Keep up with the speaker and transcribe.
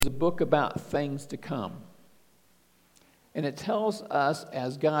is a book about things to come. And it tells us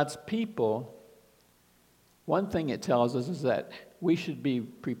as God's people, one thing it tells us is that we should be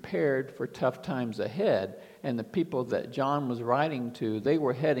prepared for tough times ahead. And the people that John was writing to, they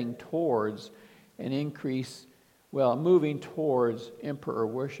were heading towards an increase, moving towards emperor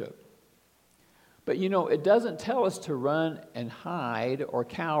worship. But it doesn't tell us to run and hide or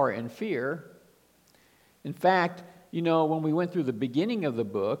cower in fear. In fact, when we went through the beginning of the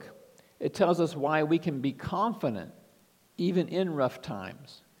book, it tells us why we can be confident even in rough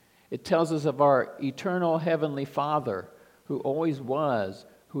times. It tells us of our eternal heavenly Father who always was,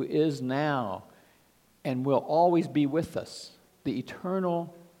 who is now, and will always be with us. The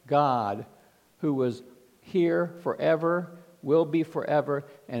eternal God who was here forever, will be forever,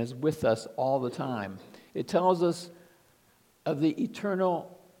 and is with us all the time. It tells us of the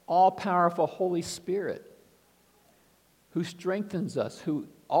eternal, all-powerful Holy Spirit who strengthens us, who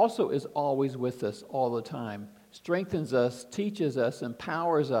also is always with us all the time, strengthens us, teaches us,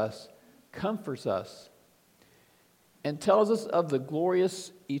 empowers us, comforts us, and tells us of the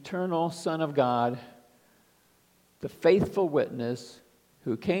glorious, eternal Son of God, the faithful witness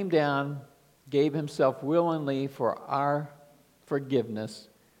who came down, gave himself willingly for our forgiveness,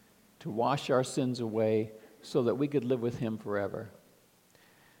 to wash our sins away so that we could live with him forever.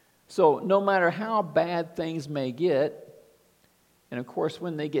 So no matter how bad things may get, and of course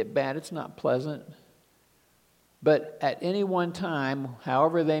when they get bad it's not pleasant, but at any one time,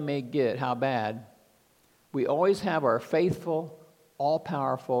 however they may get, how bad, we always have our faithful,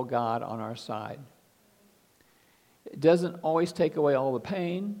 all-powerful God on our side. It doesn't always take away all the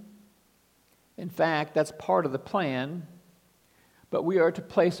pain. In fact, that's part of the plan. But we are to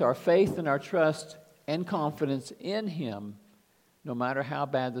place our faith and our trust and confidence in him no matter how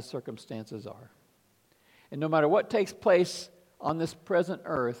bad the circumstances are. And no matter what takes place on this present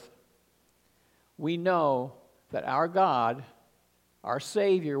earth, we know that our God, our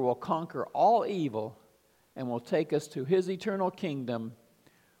Savior, will conquer all evil and will take us to his eternal kingdom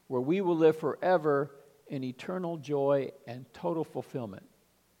where we will live forever in eternal joy and total fulfillment.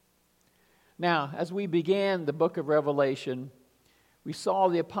 Now, as we began the book of Revelation, we saw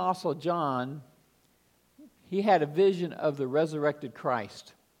the Apostle John. He had a vision of the resurrected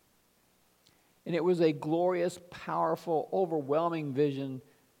Christ. And it was a glorious, powerful, overwhelming vision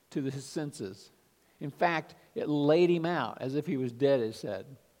to his senses. In fact, it laid him out as if he was dead, it said.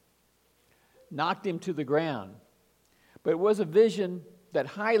 Knocked him to the ground. But it was a vision that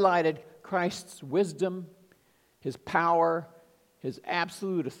highlighted Christ's wisdom, his power, his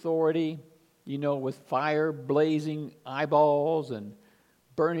absolute authority, with fire blazing eyeballs and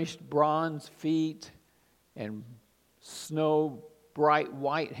burnished bronze feet and snow bright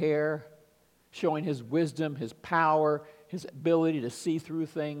white hair, showing his wisdom, his power, his ability to see through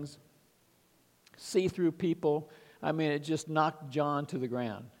things, see through people. It just knocked John to the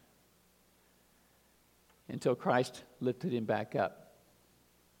ground until Christ lifted him back up.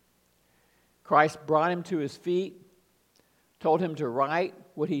 Christ brought him to his feet, told him to write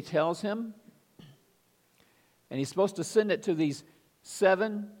what he tells him, and he's supposed to send it to these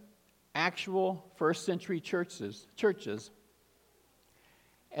 7 actual first century churches.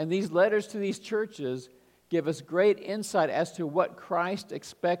 And these letters to these churches give us great insight as to what Christ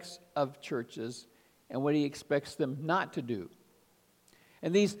expects of churches and what he expects them not to do.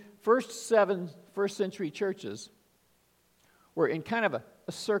 And these first 7 first century churches were in kind of a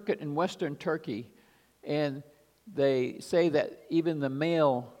circuit in western Turkey, and they say that even the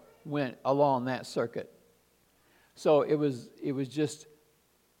mail went along that circuit. So it was just,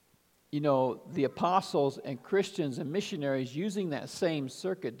 the apostles and Christians and missionaries using that same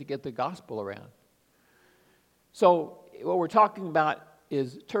circuit to get the gospel around. So what we're talking about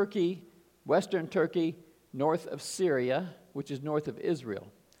is Turkey, western Turkey, north of Syria, which is north of Israel.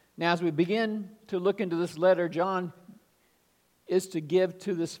 Now, as we begin to look into this letter, John is to give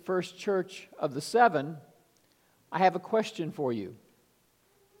to this first church of the 7, I have a question for you.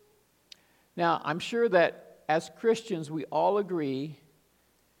 Now, I'm sure that as Christians, we all agree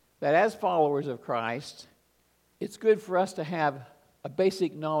that as followers of Christ, it's good for us to have a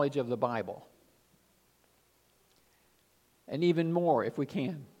basic knowledge of the Bible. And even more if we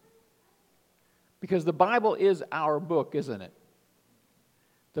can. Because the Bible is our book, isn't it?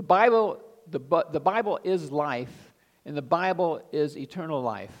 The Bible is life, and the Bible is eternal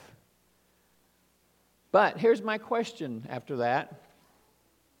life. But here's my question after that.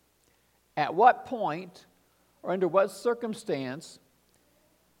 At what point or under what circumstance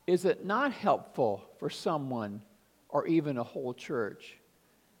is it not helpful for someone or even a whole church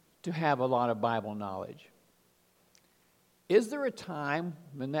to have a lot of Bible knowledge? is there a time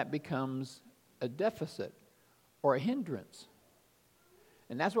when that becomes a deficit or a hindrance?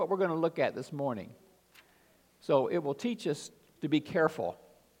 And that's what we're going to look at this morning. So it will teach us to be careful.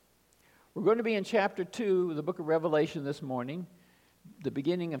 We're going to be in chapter 2 of the book of Revelation this morning, the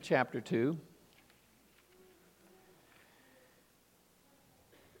beginning of chapter 2.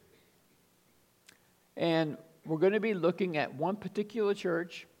 And we're going to be looking at one particular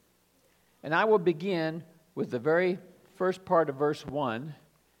church, and I will begin with the very first part of verse 1,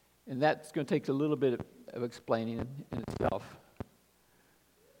 and that's going to take a little bit of explaining in itself.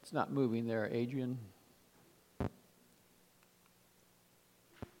 It's not moving there, Adrian.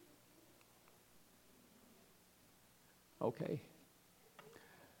 Okay.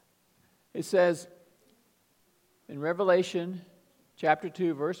 It says in Revelation chapter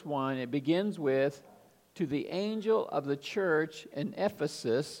 2, verse 1, it begins with, "To the angel of the church in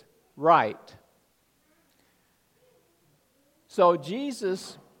Ephesus write." So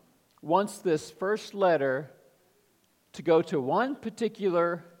Jesus wants this first letter to go to one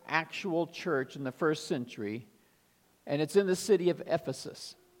particular actual church in the first century, and it's in the city of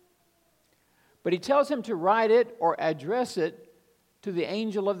Ephesus. But he tells him to write it or address it to the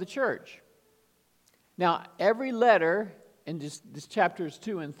angel of the church. Now, every letter in this chapters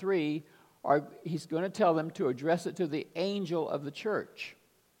 2 and 3, he's going to tell them to address it to the angel of the church.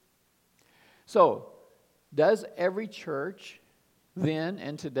 So, does every church then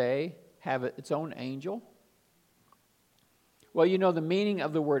and today have its own angel? Well, you know, the meaning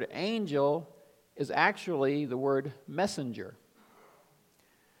of the word angel is actually the word messenger.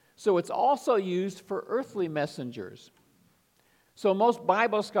 So it's also used for earthly messengers. So most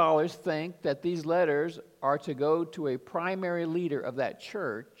Bible scholars think that these letters are to go to a primary leader of that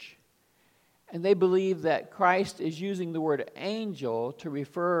church, and they believe that Christ is using the word angel to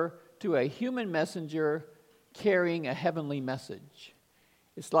refer to a human messenger carrying a heavenly message.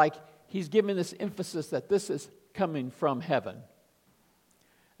 It's like he's giving this emphasis that this is coming from heaven.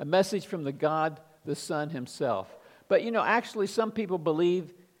 A message from the God, the Son himself. But you know, actually some people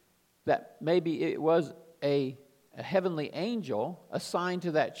believe that maybe it was a heavenly angel assigned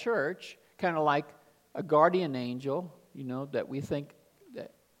to that church, kind of like a guardian angel, you know, that we think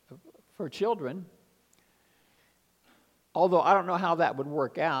that for children. Although I don't know how that would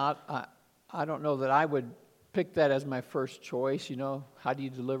work out. I don't know that I would pick that as my first choice, you know. How do you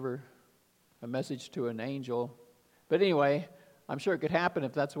deliver a message to an angel? But anyway, I'm sure it could happen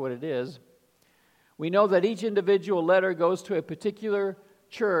if that's what it is. We know that each individual letter goes to a particular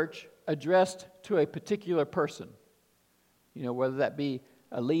church addressed to a particular person. You know, whether that be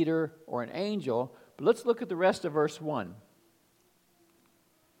a leader or an angel. But let's look at the rest of verse 1.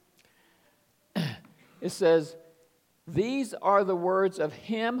 It says, "These are the words of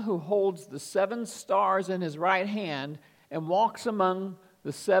him who holds the 7 stars in his right hand and walks among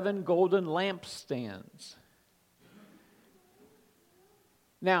the 7 golden lampstands."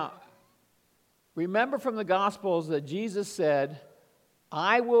 Now, remember from the Gospels that Jesus said,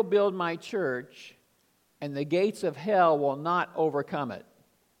 "I will build my church, and the gates of hell will not overcome it."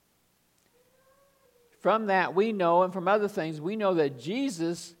 From that we know, and from other things, we know that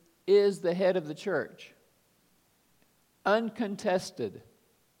Jesus is the head of the church. Uncontested.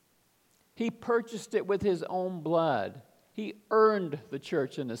 He purchased it with his own blood. He earned the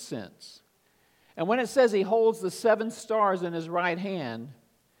church in a sense. And when it says he holds the 7 stars in his right hand,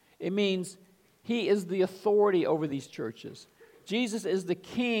 it means he is the authority over these churches. Jesus is the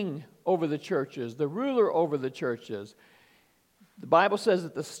king over the churches, the ruler over the churches. The Bible says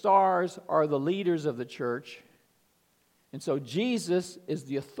that the stars are the leaders of the church. And so Jesus is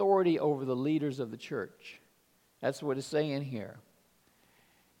the authority over the leaders of the church. That's what it's saying here.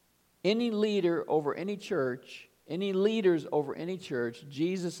 Any leader over any church, any leaders over any church,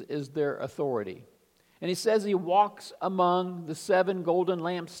 Jesus is their authority. And he says he walks among the 7 golden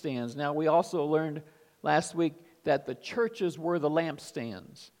lampstands. Now, we also learned last week that the churches were the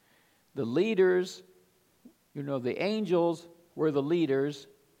lampstands. The leaders, you know, the angels were the leaders,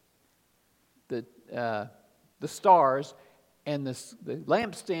 the stars, and the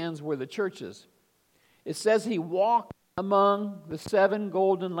lampstands were the churches. It says he walked among the 7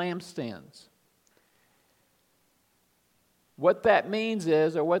 golden lampstands. What that means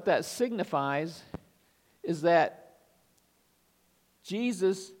is, or what that signifies, is that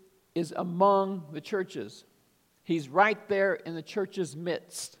Jesus is among the churches. He's right there in the church's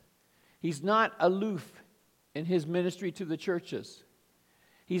midst. He's not aloof in his ministry to the churches.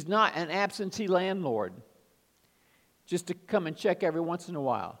 He's not an absentee landlord, just to come and check every once in a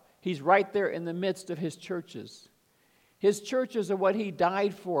while. He's right there in the midst of his churches. His churches are what he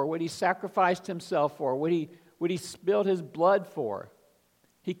died for, what he sacrificed himself for, what what he spilled his blood for.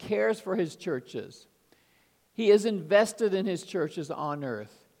 He cares for his churches. He is invested in his churches on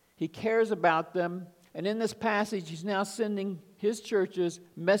earth. He cares about them. And in this passage, he's now sending his churches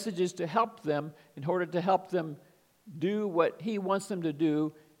messages to help them in order to help them do what he wants them to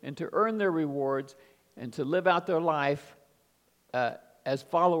do and to earn their rewards and to live out their life as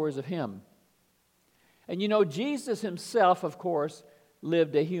followers of him. And you know, Jesus himself, of course,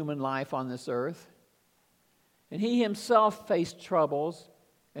 lived a human life on this earth. And he himself faced troubles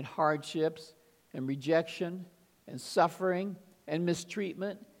and hardships and rejection and suffering and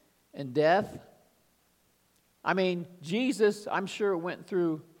mistreatment and death. I mean, Jesus, I'm sure, went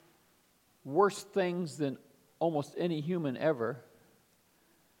through worse things than almost any human ever.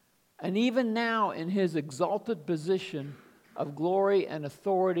 And even now, in his exalted position of glory and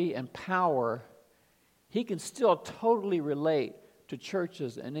authority and power, he can still totally relate to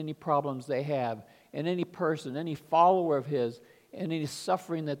churches and any problems they have, and any person, any follower of his, and any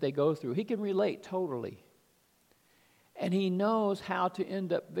suffering that they go through. He can relate totally. And he knows how to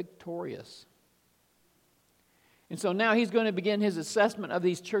end up victorious. And so now he's going to begin his assessment of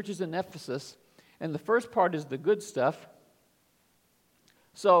these churches in Ephesus. And the first part is the good stuff.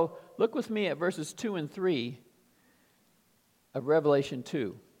 So look with me at verses 2 and 3 of Revelation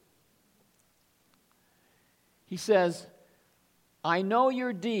 2. He says, I know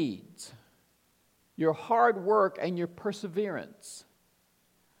your deeds, your hard work, and your perseverance.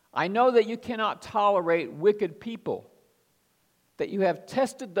 I know that you cannot tolerate wicked people, that you have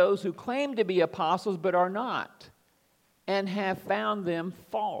tested those who claim to be apostles but are not, and have found them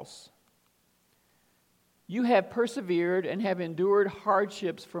false. You have persevered and have endured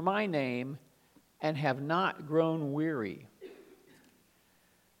hardships for my name and have not grown weary.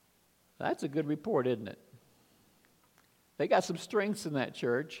 That's a good report, isn't it? They got some strengths in that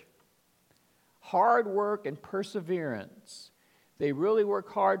church. Hard work and perseverance. They really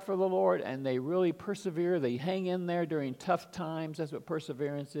work hard for the Lord and they really persevere. They hang in there during tough times. That's what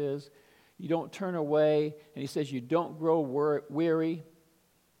perseverance is. You don't turn away. And he says you don't grow weary.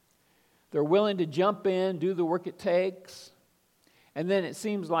 They're willing to jump in, do the work it takes. And then it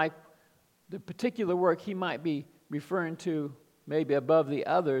seems like the particular work he might be referring to, maybe above the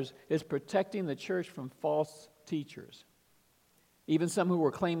others, is protecting the church from false teachers. Even some who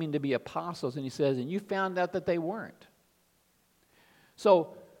were claiming to be apostles. And he says, and you found out that they weren't.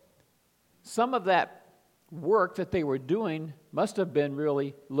 So some of that work that they were doing must have been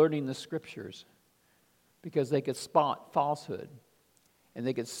really learning the scriptures, because they could spot falsehood and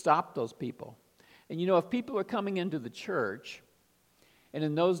they could stop those people. And you know, if people are coming into the church, and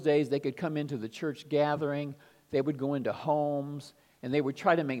in those days they could come into the church gathering, they would go into homes, and they would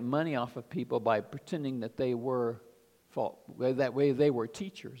try to make money off of people by pretending that they were that way they were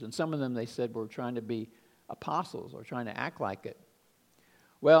teachers. And some of them, they said, were trying to be apostles or trying to act like it.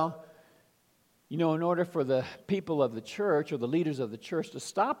 Well, you know, in order for the people of the church or the leaders of the church to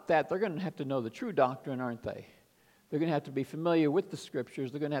stop that, they're going to have to know the true doctrine, aren't they? They're going to have to be familiar with the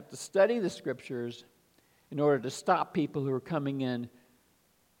scriptures. They're going to have to study the scriptures in order to stop people who are coming in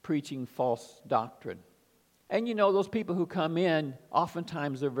preaching false doctrine. And you know, those people who come in,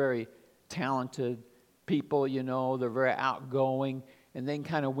 oftentimes they're very talented people, you know, they're very outgoing, and they can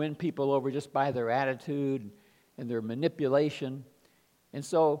kind of win people over just by their attitude and their manipulation. And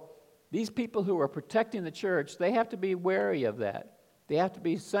so these people who are protecting the church, they have to be wary of that. They have to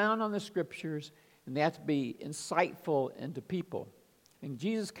be sound on the scriptures, and they have to be insightful into people. And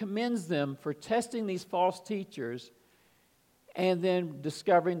Jesus commends them for testing these false teachers and then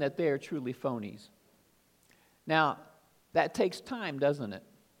discovering that they are truly phonies. Now, that takes time, doesn't it?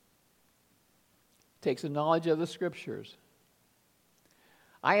 It takes a knowledge of the scriptures.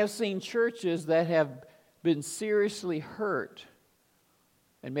 I have seen churches that have been seriously hurt,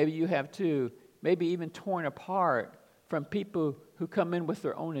 and maybe you have too, maybe even torn apart from people who come in with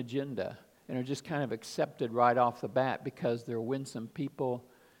their own agenda and are just kind of accepted right off the bat because they're winsome people.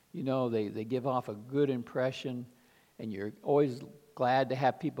 You know, they give off a good impression, and you're always glad to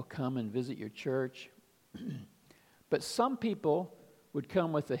have people come and visit your church. But some people would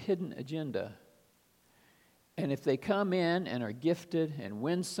come with a hidden agenda. And if they come in and are gifted and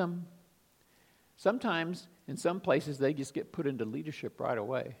winsome, sometimes in some places they just get put into leadership right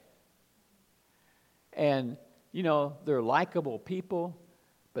away. And, you know, they're likable people,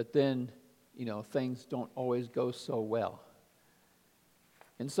 but then, you know, things don't always go so well.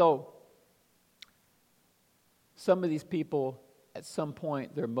 And so some of these people, at some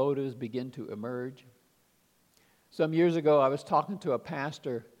point, their motives begin to emerge. Some years ago, I was talking to a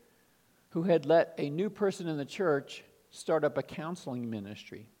pastor who had let a new person in the church start up a counseling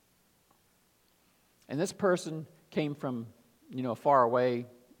ministry. And this person came from, far away,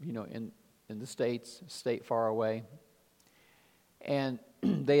 in the States, state far away. And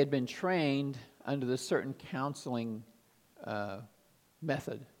they had been trained under this certain counseling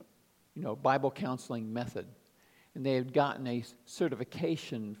method, Bible counseling method. And they had gotten a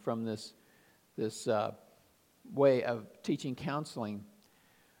certification from this way of teaching counseling.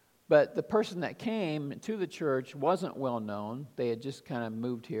 But the person that came to the church wasn't well known. They had just kind of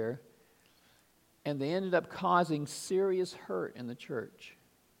moved here. And they ended up causing serious hurt in the church.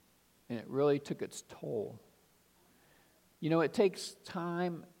 And it really took its toll. It takes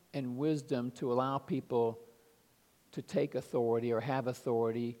time and wisdom to allow people to take authority or have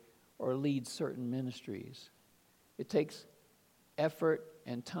authority or lead certain ministries. It takes effort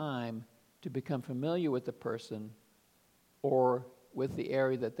and time to become familiar with the person or with the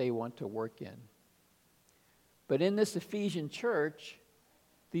area that they want to work in. But in this Ephesian church,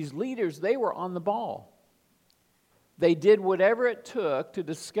 these leaders, they were on the ball. They did whatever it took to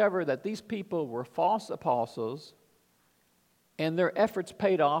discover that these people were false apostles, and their efforts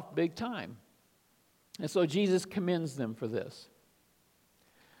paid off big time. And so Jesus commends them for this.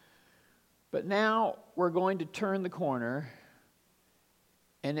 But now we're going to turn the corner,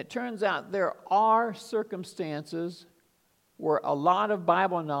 and it turns out there are circumstances where a lot of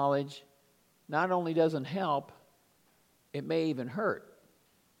Bible knowledge not only doesn't help, it may even hurt.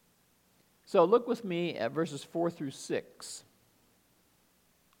 So look with me at verses 4 through 6.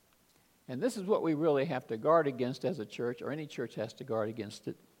 And this is what we really have to guard against as a church, or any church has to guard against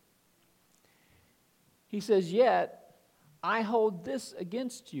it. He says, "Yet I hold this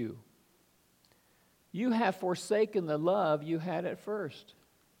against you. You have forsaken the love you had at first.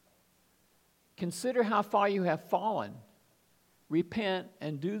 Consider how far you have fallen. Repent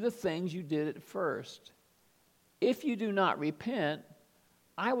and do the things you did at first. If you do not repent,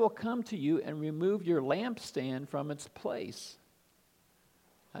 I will come to you and remove your lampstand from its place."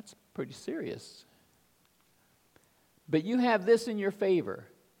 That's pretty serious. "But you have this in your favor.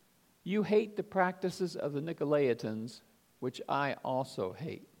 You hate the practices of the Nicolaitans, which I also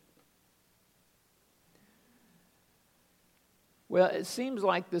hate." Well, it seems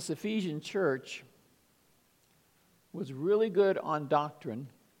like this Ephesian church was really good on doctrine,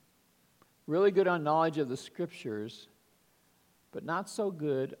 really good on knowledge of the Scriptures, but not so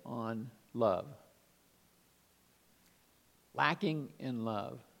good on love. Lacking in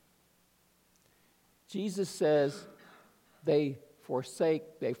love. Jesus says they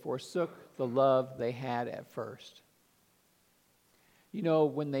forsook the love they had at first.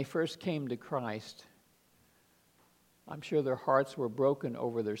 When they first came to Christ, I'm sure their hearts were broken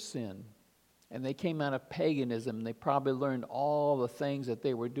over their sin. And they came out of paganism. They probably learned all the things that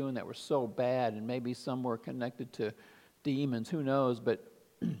they were doing that were so bad, and maybe some were connected to demons, who knows, but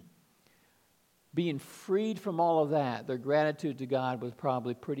being freed from all of that, their gratitude to God was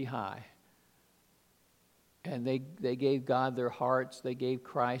probably pretty high. And they gave God their hearts, they gave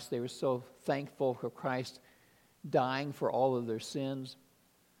Christ, they were so thankful for Christ dying for all of their sins.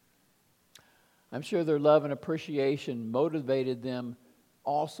 I'm sure their love and appreciation motivated them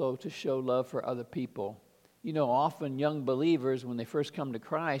also to show love for other people. Often young believers, when they first come to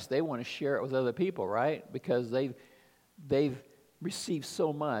Christ, they want to share it with other people, right? Because they've received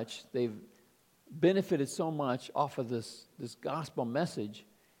so much, they've benefited so much off of this gospel message,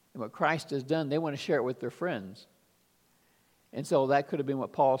 and what Christ has done, they want to share it with their friends. And so that could have been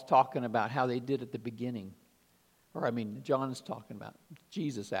what Paul's talking about, how they did at the beginning. John's talking about,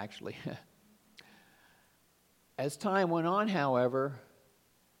 Jesus actually. As time went on, however,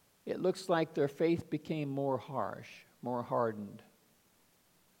 it looks like their faith became more harsh, more hardened,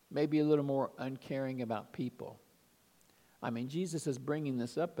 maybe a little more uncaring about people. Jesus is bringing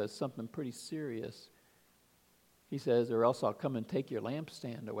this up as something pretty serious. He says, "Or else I'll come and take your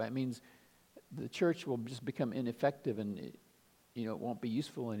lampstand away." It means the church will just become ineffective and it won't be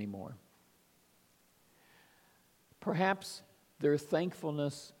useful anymore. Perhaps their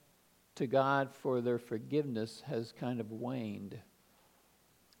thankfulness to God for their forgiveness has kind of waned,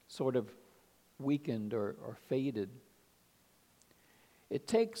 sort of weakened or faded. It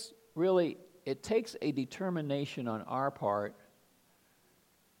takes a determination on our part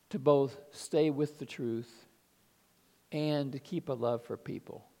to both stay with the truth and to keep a love for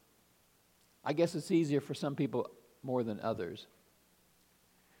people. I guess it's easier for some people more than others.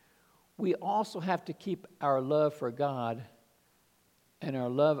 We also have to keep our love for God and our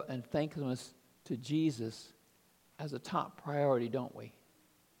love and thankfulness to Jesus as a top priority, don't we?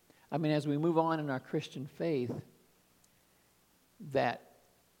 As we move on in our Christian faith, that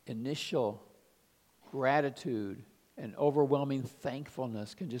initial gratitude and overwhelming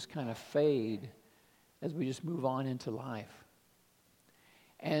thankfulness can just kind of fade, as we just move on into life.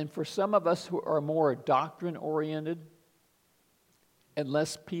 And for some of us who are more doctrine-oriented and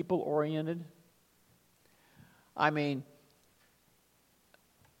less people-oriented, I mean,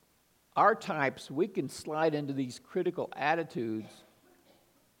 our types, we can slide into these critical attitudes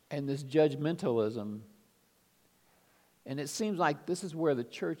and this judgmentalism. And it seems like this is where the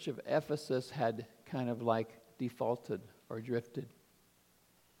church of Ephesus had kind of like defaulted or drifted.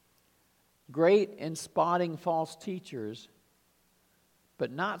 Great in spotting false teachers,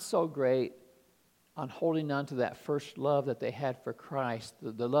 but not so great on holding on to that first love that they had for Christ,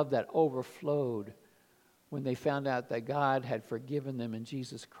 the love that overflowed when they found out that God had forgiven them in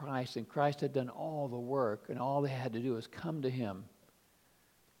Jesus Christ, and Christ had done all the work, and all they had to do was come to Him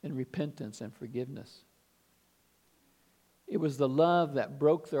in repentance and forgiveness. It was the love that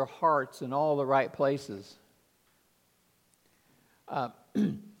broke their hearts in all the right places.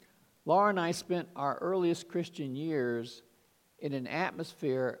 Laura and I spent our earliest Christian years in an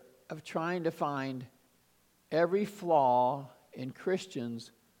atmosphere of trying to find every flaw in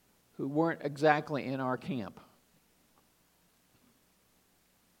Christians who weren't exactly in our camp.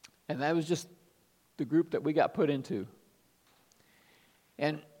 And that was just the group that we got put into.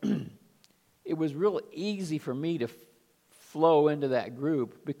 And it was real easy for me to flow into that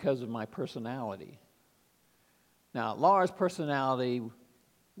group because of my personality. Now, Laura's personality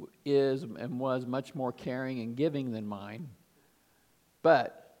is and was much more caring and giving than mine.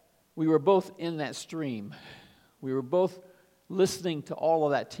 But we were both in that stream. We were both listening to all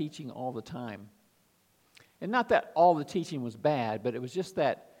of that teaching all the time. And not that all the teaching was bad, but it was just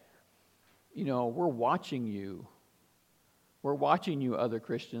that, we're watching you. We're watching you, other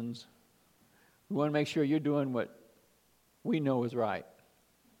Christians. We want to make sure you're doing what we know is right.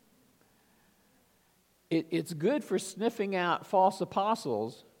 It's good for sniffing out false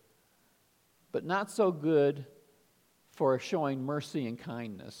apostles, but not so good for showing mercy and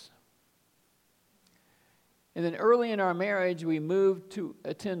kindness. And then early in our marriage, we moved to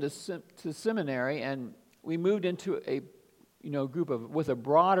attend to seminary, and we moved into a group with a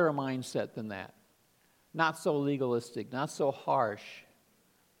broader mindset than that. Not so legalistic, not so harsh.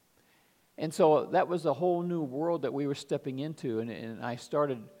 And so that was a whole new world that we were stepping into, and I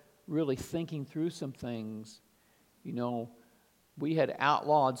started really thinking through some things. We had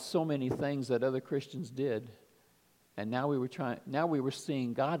outlawed so many things that other Christians did, and now we were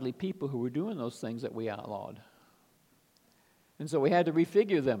seeing godly people who were doing those things that we outlawed. And so we had to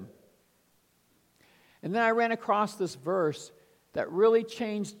refigure them. And then I ran across this verse that really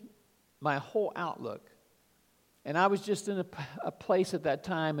changed my whole outlook. And I was just in a place at that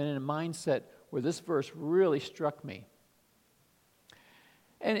time and in a mindset where this verse really struck me.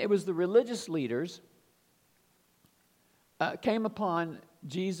 And it was the religious leaders came upon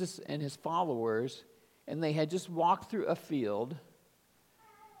Jesus and his followers, and they had just walked through a field,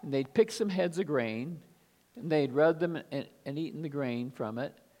 and they'd picked some heads of grain, and they'd rubbed them and eaten the grain from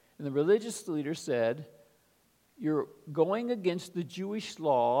it. And the religious leader said, "You're going against the Jewish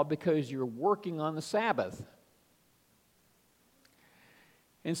law because you're working on the Sabbath."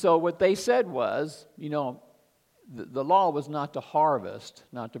 And so what they said was, the law was not to harvest,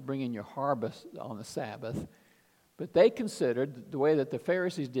 not to bring in your harvest on the Sabbath, but they considered, the way that the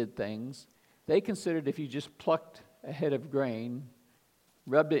Pharisees did things, they considered if you just plucked a head of grain,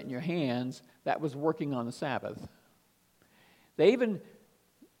 rubbed it in your hands, that was working on the Sabbath. They even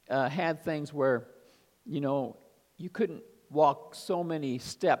had things where, you couldn't walk so many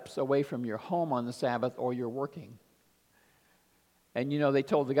steps away from your home on the Sabbath or you're working. And, they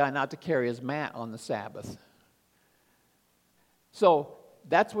told the guy not to carry his mat on the Sabbath. So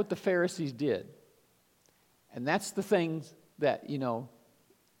that's what the Pharisees did. And that's the things that,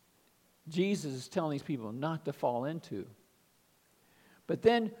 Jesus is telling these people not to fall into. But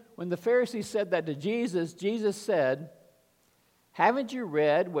then when the Pharisees said that to Jesus, Jesus said, "Haven't you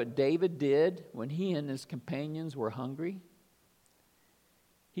read what David did when he and his companions were hungry?"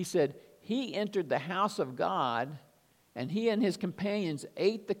 He said, "He entered the house of God, and he and his companions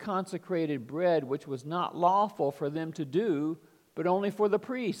ate the consecrated bread, which was not lawful for them to do, but only for the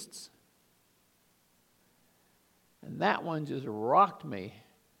priests." And that one just rocked me.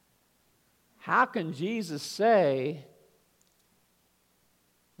 How can Jesus say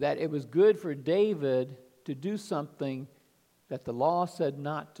that it was good for David to do something that the law said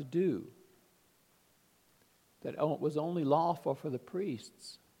not to do? That it was only lawful for the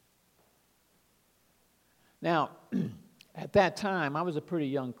priests. Now, at that time, I was a pretty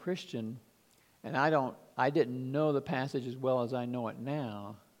young Christian, and I didn't know the passage as well as I know it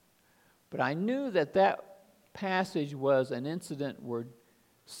now. But I knew that passage was an incident where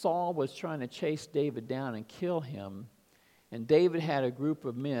Saul was trying to chase David down and kill him. And David had a group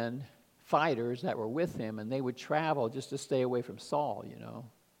of men, fighters, that were with him, and they would travel just to stay away from Saul, you know.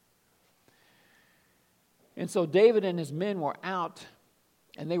 And so David and his men were out,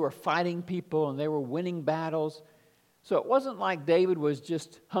 and they were fighting people, and they were winning battles. So it wasn't like David was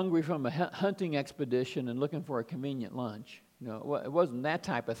just hungry from a hunting expedition and looking for a convenient lunch. You know, it wasn't that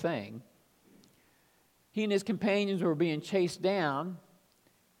type of thing. He and his companions were being chased down,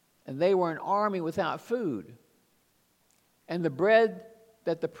 and they were an army without food. And the bread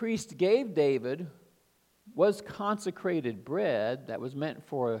that the priest gave David was consecrated bread that was meant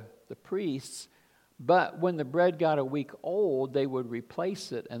for the priests. But when the bread got a week old, they would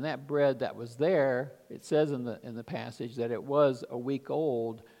replace it. And that bread that was there, it says in the passage that it was a week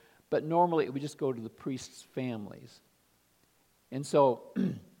old, but normally it would just go to the priests' families. And so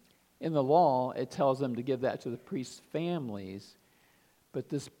in the law, it tells them to give that to the priests' families. But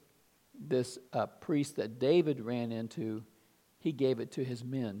this priest that David ran into, he gave it to his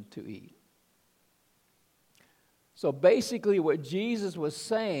men to eat. So basically what Jesus was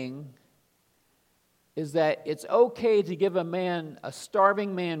saying is that it's okay to give a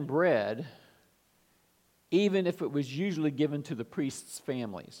starving man bread, even if it was usually given to the priest's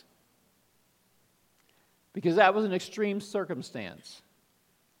families. Because that was an extreme circumstance.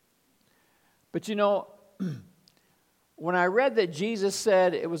 But you know, when I read that Jesus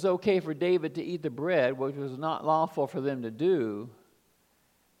said it was okay for David to eat the bread, which was not lawful for them to do,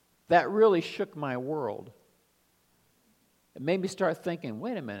 that really shook my world. It made me start thinking,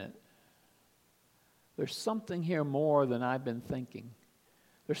 wait a minute. There's something here more than I've been thinking.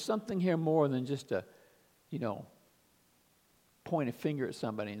 There's something here more than just to, point a finger at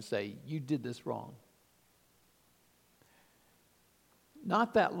somebody and say, you did this wrong.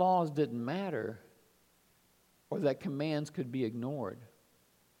 Not that laws didn't matter, or that commands could be ignored.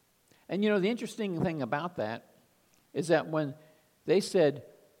 And the interesting thing about that is that when they said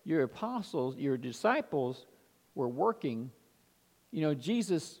your apostles, your disciples were working,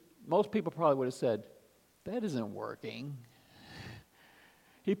 Jesus, most people probably would have said, that isn't working.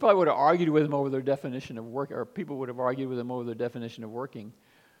 He probably would have argued with them over their definition of work, or people would have argued with them over their definition of working.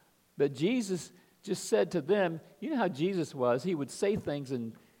 But Jesus just said to them, you know how Jesus was, he would say things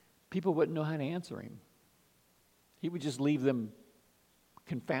and people wouldn't know how to answer him. He would just leave them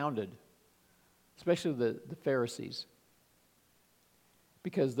confounded, especially the Pharisees,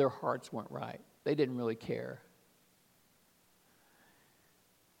 because their hearts weren't right. They didn't really care.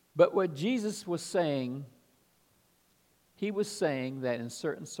 But what Jesus was saying, he was saying that in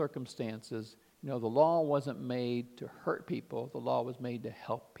certain circumstances, the law wasn't made to hurt people. The law was made to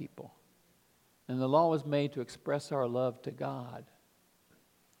help people. And the law was made to express our love to God.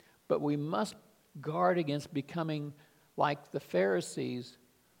 But we must guard against becoming like the Pharisees,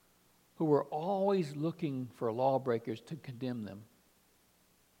 who were always looking for lawbreakers to condemn them,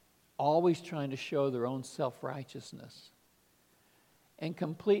 always trying to show their own self-righteousness, and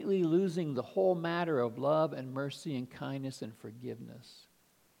completely losing the whole matter of love and mercy and kindness and forgiveness.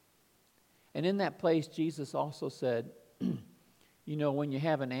 And in that place, Jesus also said, when you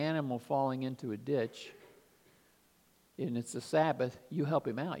have an animal falling into a ditch, and it's the Sabbath, you help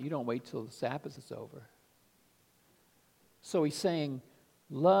him out. You don't wait till the Sabbath is over. So he's saying,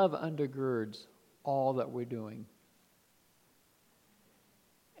 love undergirds all that we're doing.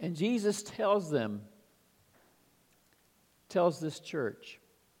 And Jesus tells this church,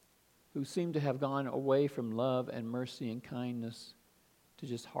 who seemed to have gone away from love and mercy and kindness to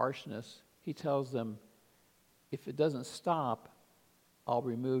just harshness, he tells them, if it doesn't stop, I'll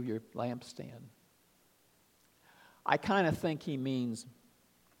remove your lampstand. I kind of think he means,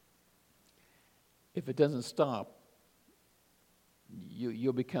 if it doesn't stop,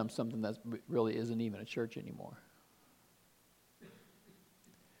 you'll become something that really isn't even a church anymore.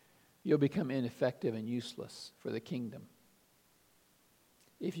 You'll become ineffective and useless for the kingdom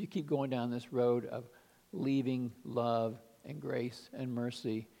if you keep going down this road of leaving love and grace and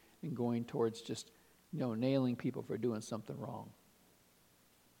mercy and going towards just, nailing people for doing something wrong.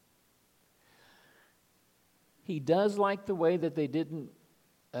 He does like the way that they didn't,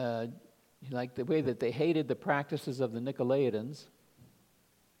 like the way that they hated the practices of the Nicolaitans.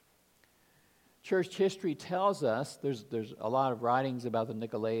 Church history tells us, there's a lot of writings about the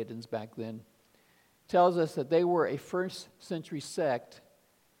Nicolaitans back then, tells us that they were a first century sect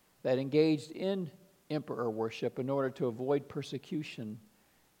that engaged in emperor worship in order to avoid persecution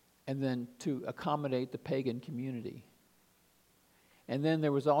and then to accommodate the pagan community. And then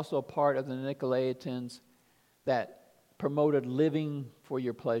there was also a part of the Nicolaitans that promoted living for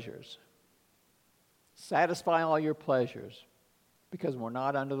your pleasures. Satisfy all your pleasures. because we're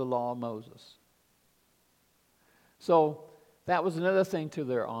not under the law of Moses. So that was another thing to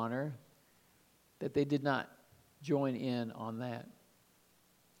their honor, that they did not join in on that.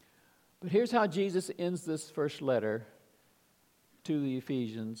 But here's how Jesus ends this first letter to the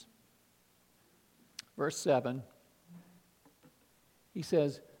Ephesians. Verse 7, he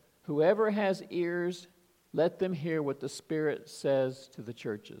says, "Whoever has ears, let them hear what the Spirit says to the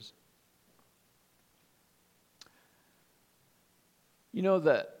churches." You know,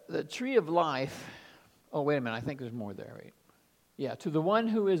 the tree of life, oh, wait a minute, I think there's more there, right? Yeah, "To the one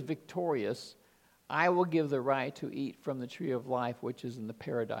who is victorious, I will give the right to eat from the tree of life, which is in the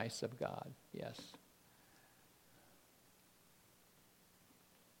paradise of God." Yes.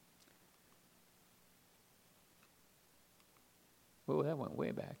 Oh, that went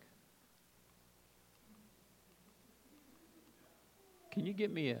way back. Can you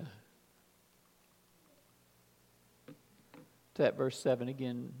get me to that verse 7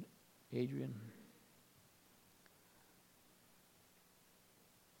 again, Adrian?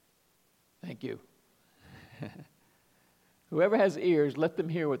 Thank you. "Whoever has ears, let them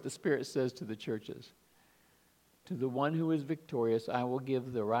hear what the Spirit says to the churches. To the one who is victorious, I will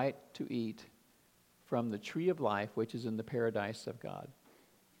give the right to eat from the tree of life, which is in the paradise of God."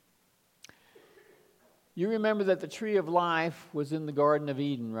 You remember that the tree of life was in the Garden of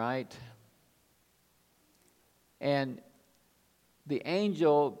Eden, right? And the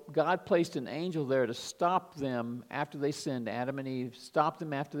angel, God placed an angel there to stop them after they sinned. Adam and Eve stopped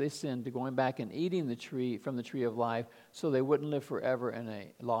them after they sinned to going back and eating the tree from the tree of life so they wouldn't live forever in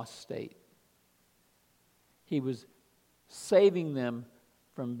a lost state. He was saving them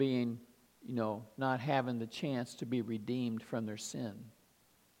from being, not having the chance to be redeemed from their sin.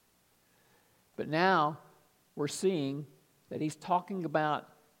 But now we're seeing that he's talking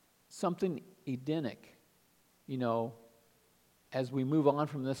about something Edenic, as we move on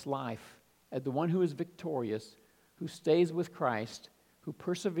from this life, as the one who is victorious, who stays with Christ, who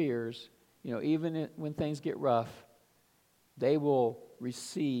perseveres, even when things get rough, they will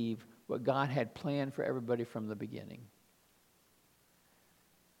receive what God had planned for everybody from the beginning.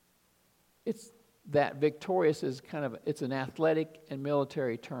 It's that victorious is it's an athletic and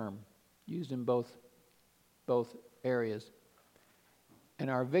military term used in both areas. And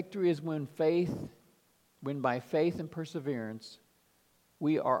our victory is when by faith and perseverance,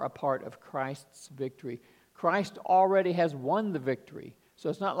 we are a part of Christ's victory. Christ already has won the victory. So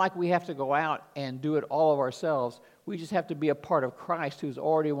it's not like we have to go out and do it all of ourselves. We just have to be a part of Christ who's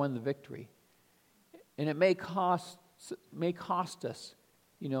already won the victory. And it may cost us,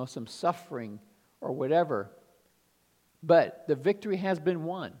 some suffering or whatever. But the victory has been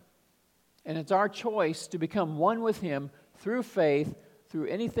won. And it's our choice to become one with Him through faith, through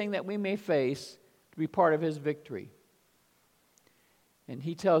anything that we may face, to be part of His victory. And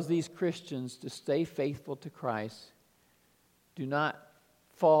He tells these Christians to stay faithful to Christ. Do not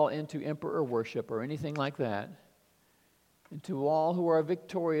fall into emperor worship or anything like that. And to all who are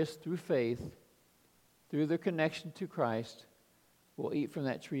victorious through faith, through their connection to Christ, will eat from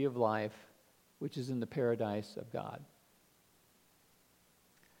that tree of life, which is in the paradise of God.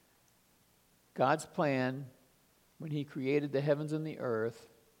 God's plan, when He created the heavens and the earth,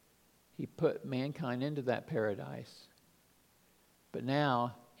 He put mankind into that paradise. But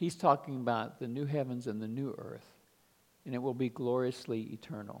now, He's talking about the new heavens and the new earth, and it will be gloriously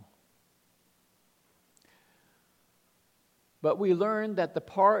eternal. But we learned that the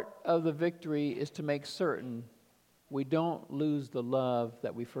part of the victory is to make certain we don't lose the love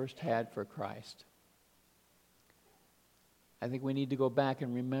that we first had for Christ. I think we need to go back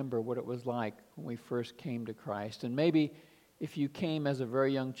and remember what it was like when we first came to Christ. And maybe if you came as a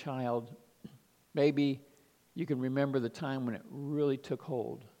very young child, maybe you can remember the time when it really took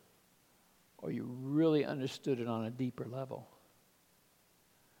hold, or you really understood it on a deeper level.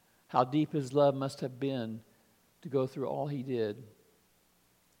 How deep His love must have been to go through all He did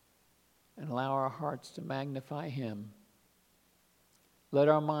and allow our hearts to magnify Him. Let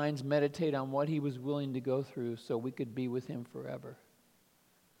our minds meditate on what He was willing to go through so we could be with Him forever.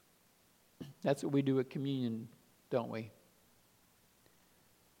 That's what we do at communion, don't we?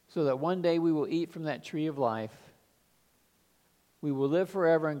 So that one day we will eat from that tree of life. We will live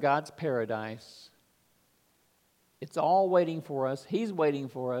forever in God's paradise. It's all waiting for us. He's waiting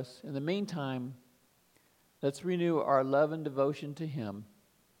for us. In the meantime, let's renew our love and devotion to Him.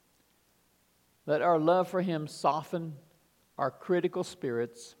 Let our love for Him soften our critical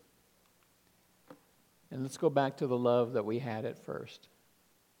spirits. And let's go back to the love that we had at first.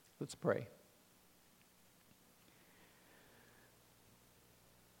 Let's pray.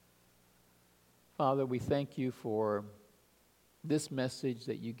 Father, we thank You for this message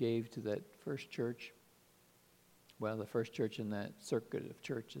that you gave to that first church, well, the first church in that circuit of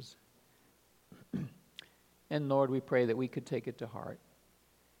churches. And Lord, we pray that we could take it to heart.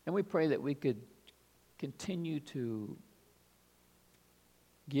 And we pray that we could continue to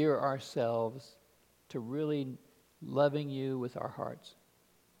gear ourselves to really loving you with our hearts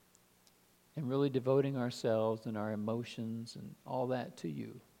and really devoting ourselves and our emotions and all that to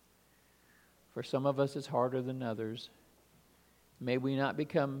you. For some of us, it's harder than others. May we not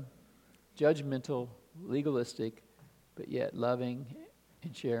become judgmental, legalistic, but yet loving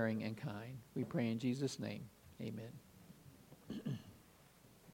and sharing and kind. We pray in Jesus' name. Amen.